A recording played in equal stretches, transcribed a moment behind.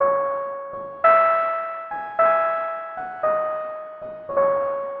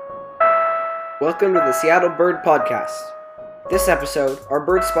Welcome to the Seattle Bird Podcast. This episode, our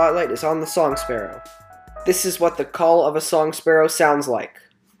bird spotlight is on the song sparrow. This is what the call of a song sparrow sounds like.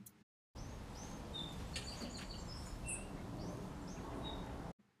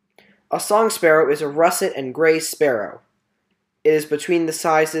 A song sparrow is a russet and gray sparrow. It is between the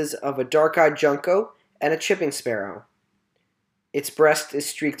sizes of a dark-eyed junco and a chipping sparrow. Its breast is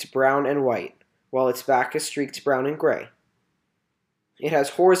streaked brown and white, while its back is streaked brown and gray. It has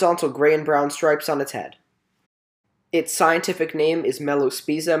horizontal gray and brown stripes on its head. Its scientific name is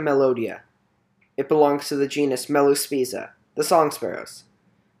Melospiza melodia. It belongs to the genus Melospiza, the song sparrows.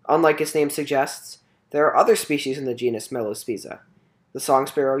 Unlike its name suggests, there are other species in the genus Melospiza. The song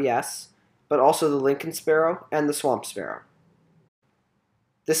sparrow, yes, but also the Lincoln sparrow and the swamp sparrow.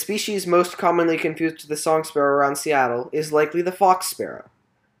 The species most commonly confused with the song sparrow around Seattle is likely the fox sparrow.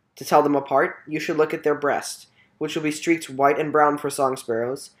 To tell them apart, you should look at their breast, which will be streaked white and brown for song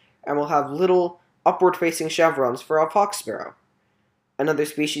sparrows, and will have little upward-facing chevrons for a fox sparrow. Another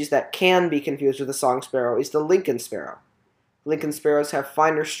species that can be confused with the song sparrow is the Lincoln sparrow. Lincoln sparrows have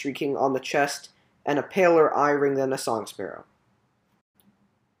finer streaking on the chest and a paler eye ring than a song sparrow.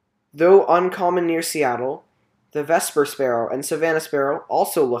 Though uncommon near Seattle, the Vesper sparrow and Savannah sparrow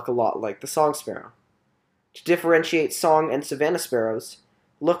also look a lot like the song sparrow. To differentiate song and Savannah sparrows,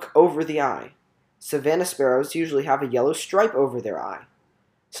 look over the eye. Savannah sparrows usually have a yellow stripe over their eye.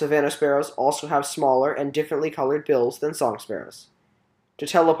 Savannah sparrows also have smaller and differently colored bills than song sparrows. To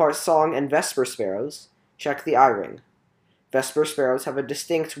tell apart song and Vesper sparrows, check the eye ring. Vesper sparrows have a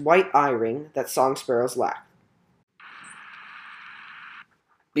distinct white eye ring that song sparrows lack.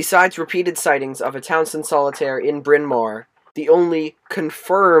 Besides repeated sightings of a Townsend solitaire in Bryn Mawr, the only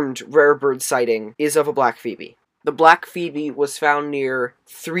confirmed rare bird sighting is of a black phoebe. The black phoebe was found near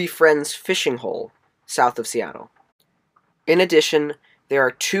Three Friends Fishing Hole, south of Seattle. In addition, there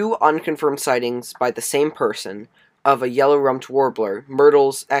are two unconfirmed sightings by the same person of a yellow-rumped warbler,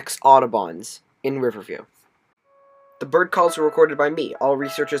 Myrtles X audubons, in Riverview. The bird calls were recorded by me. All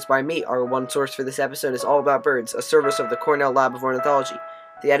research is by me. Our one source for this episode is All About Birds, a service of the Cornell Lab of Ornithology.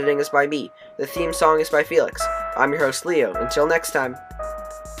 The editing is by me. The theme song is by Felix. I'm your host, Leo. Until next time.